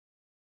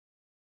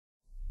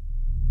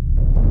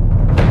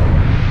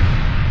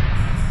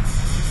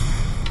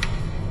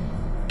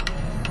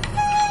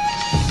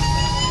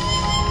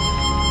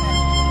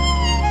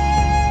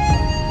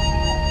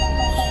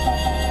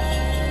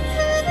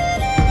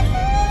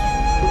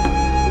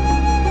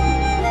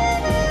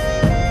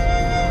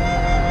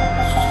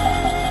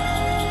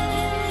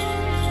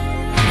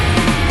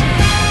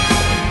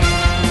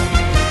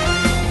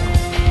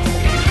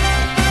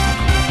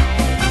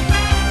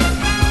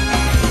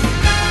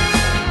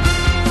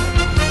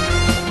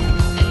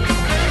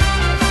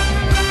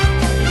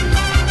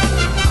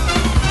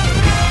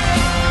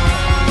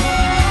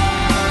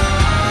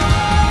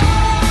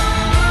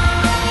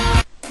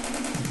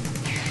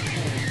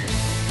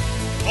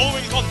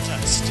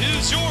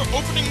your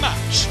opening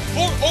match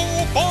for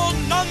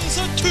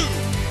Obonanza II.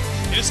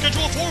 It is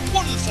scheduled for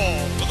one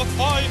fall with a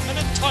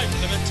 5-minute time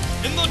limit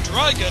in the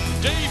Dragon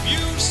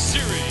Debut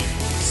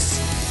Series.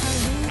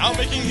 Now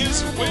making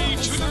his way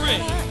to the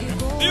ring,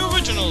 the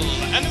original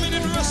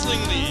Animated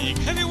Wrestling League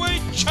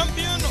Heavyweight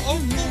Champion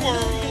of the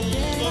World,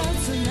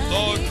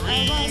 the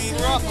Green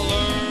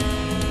Grappler,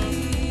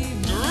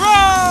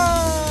 Dragon!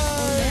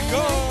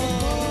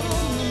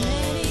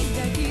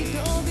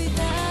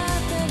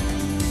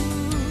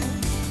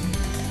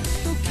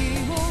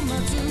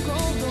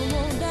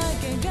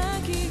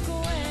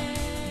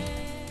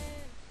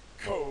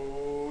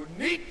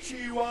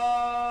 Konnichiwa!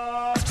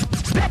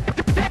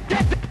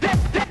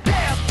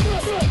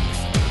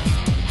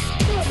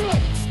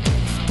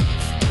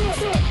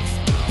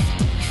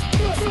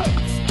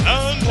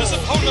 And his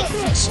opponent,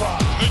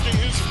 making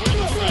his way to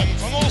the ring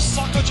from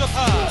Osaka,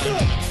 Japan,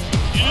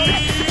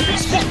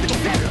 he's hot,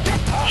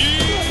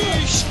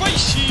 he's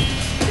spicy,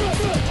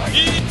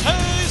 he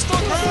tastes the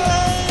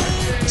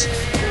great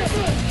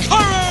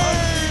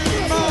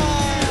Curry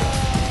Man!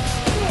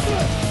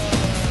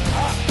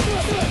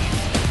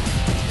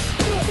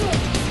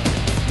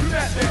 Do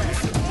that dance!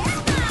 Do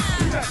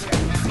that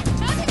dance!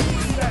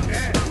 Do that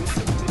dance!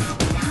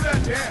 Do that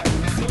dance!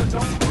 Till it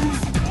don't move!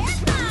 Do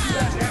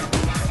that dance!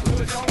 Till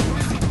it don't move!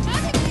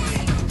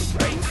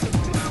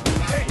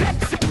 Hey!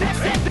 Hey!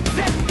 Hey!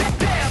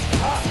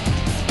 Ha!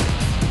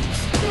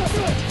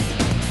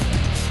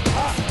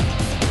 Ha!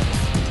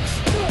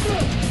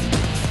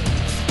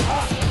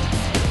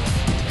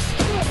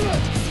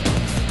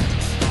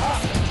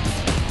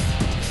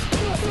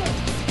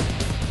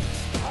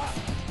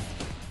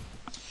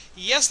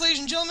 Yes, ladies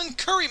and gentlemen,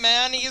 Curry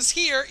Man is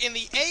here in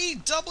the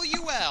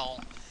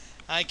AWL.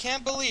 I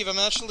can't believe I'm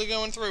actually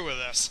going through with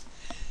this.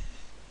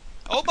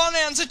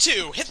 Obonanza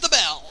II, hit the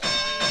bell!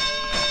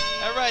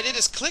 Alright, it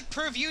is click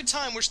per view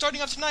time. We're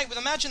starting off tonight with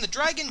a match in the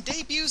Dragon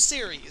Debut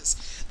Series.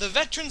 The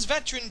veteran's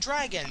veteran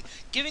Dragon,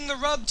 giving the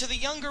rub to the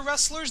younger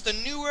wrestlers, the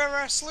newer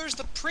wrestlers,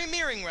 the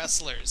premiering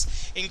wrestlers,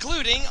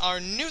 including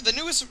the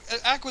newest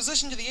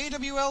acquisition to the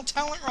AWL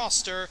talent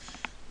roster,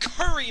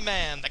 Curry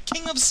Man, the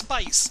King of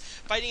Spice,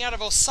 fighting out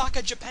of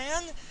Osaka,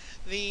 Japan,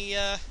 the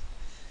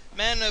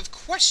man of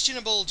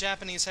questionable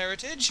Japanese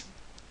heritage,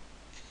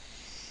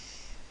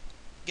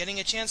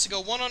 getting a chance to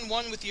go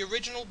one-on-one with the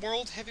original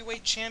World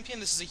Heavyweight Champion.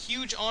 This is a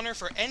huge honor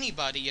for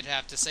anybody, you'd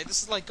have to say.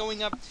 This is like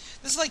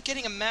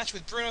getting a match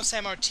with Bruno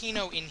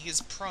Sammartino in his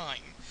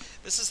prime.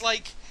 This is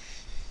like,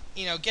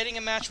 you know, getting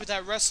a match with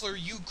that wrestler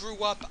you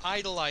grew up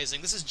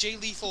idolizing. This is Jay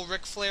Lethal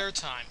Ric Flair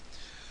time,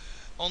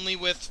 only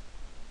with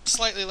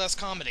slightly less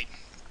comedy.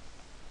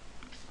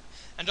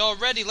 And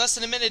already, less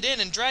than a minute in,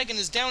 and Dragon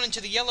is down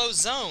into the yellow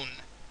zone.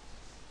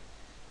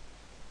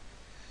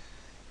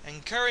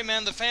 And Curry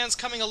Man, the fans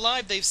coming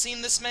alive. They've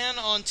seen this man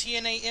on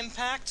TNA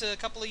Impact a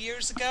couple of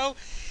years ago.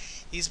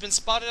 He's been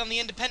spotted on the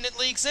Independent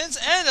League since,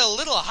 and a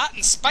little hot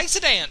and spicy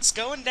dance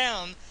going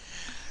down,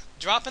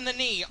 dropping the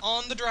knee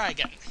on the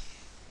Dragon.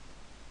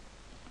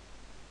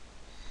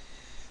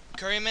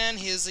 Curry Man,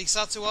 his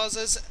official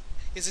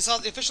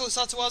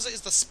Isatsuwaza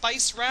is the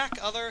Spice Rack.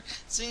 Other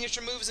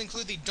signature moves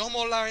include the Domo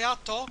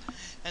Lariato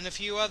and a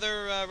few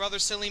other rather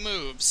silly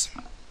moves.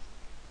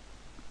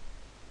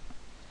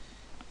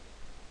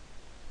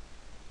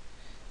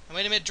 And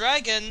wait a minute,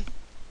 Dragon!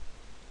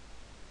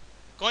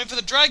 Going for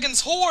the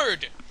Dragon's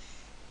Horde!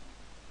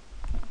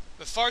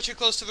 But far too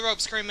close to the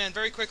ropes. Curry Man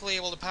very quickly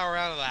able to power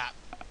out of that.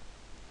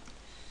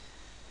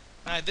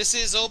 Alright, this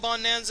is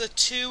Obonanza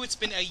II. It's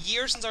been a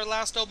year since our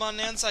last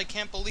Obonanza. I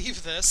can't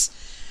believe this.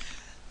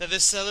 That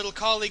this little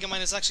colleague of mine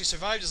has actually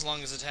survived as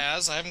long as it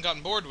has. I haven't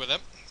gotten bored with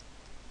it.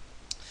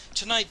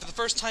 Tonight, for the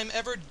first time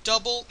ever,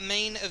 double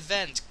main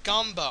event.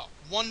 Gamba,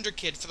 Wonder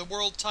Kid for the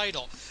world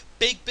title.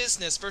 Big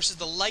Business versus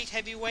the light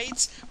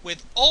heavyweights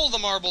with all the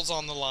marbles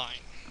on the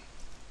line.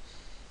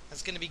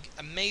 That's going to be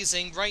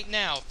amazing. Right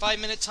now,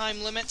 5-minute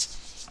time limit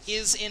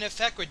is in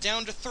effect. We're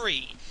down to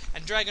 3.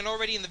 And Dragon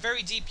already in the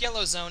very deep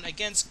yellow zone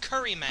against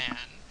Curry Man.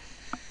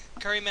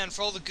 Curry Man,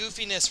 for all the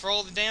goofiness, for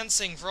all the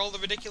dancing, for all the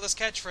ridiculous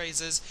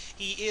catchphrases,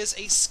 he is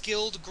a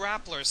skilled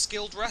grappler,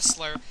 skilled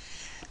wrestler.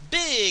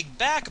 Big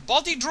back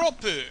body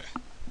drop.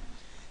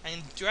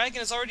 And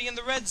Dragon is already in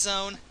the red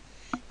zone.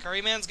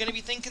 Curry Man's going to be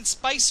thinking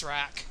Spice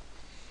Rack.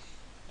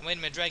 And wait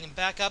a minute, Dragon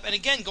back up. And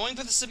again, going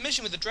for the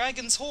submission with the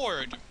Dragon's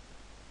Horde.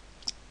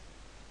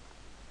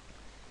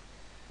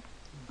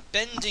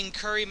 Bending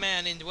Curry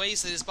Man in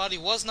ways that his body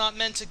was not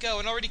meant to go.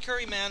 And already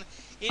Curry Man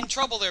in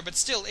trouble there, but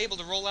still able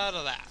to roll out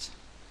of that.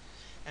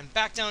 And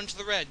back down to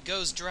the red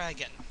goes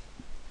Dragon.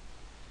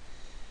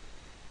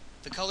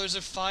 The colors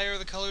of fire,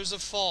 the colors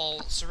of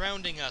fall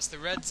surrounding us. The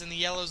reds and the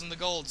yellows and the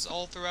golds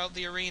all throughout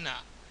the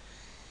arena.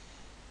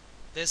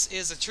 This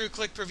is a true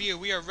click preview.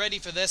 We are ready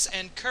for this.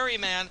 And Curry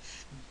Man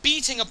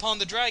beating upon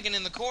the Dragon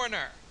in the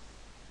corner.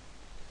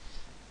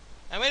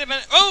 And wait a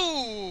minute.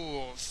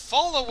 Oh!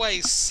 Fall away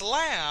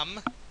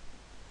slam.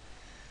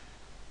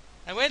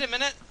 And wait a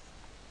minute.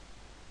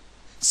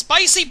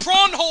 Spicy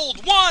prawn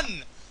hold.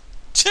 1,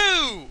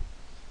 2,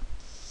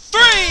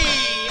 3!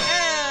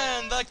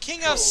 And the the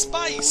King of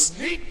Spice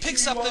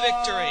picks up the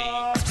victory.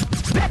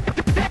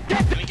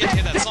 Let me get to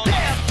hear that song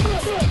again.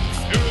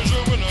 Here's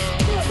your winner,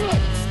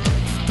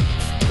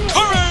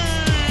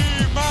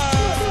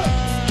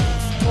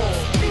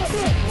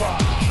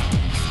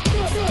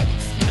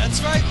 That's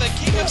right, the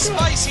King of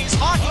Spice. He's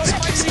hot, he's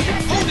spicy,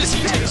 and oh, does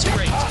he taste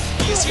great.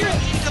 He's here in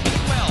the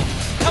AWL.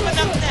 Coming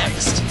up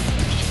next,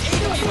 the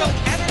AWL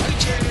Anarchy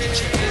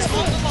Championship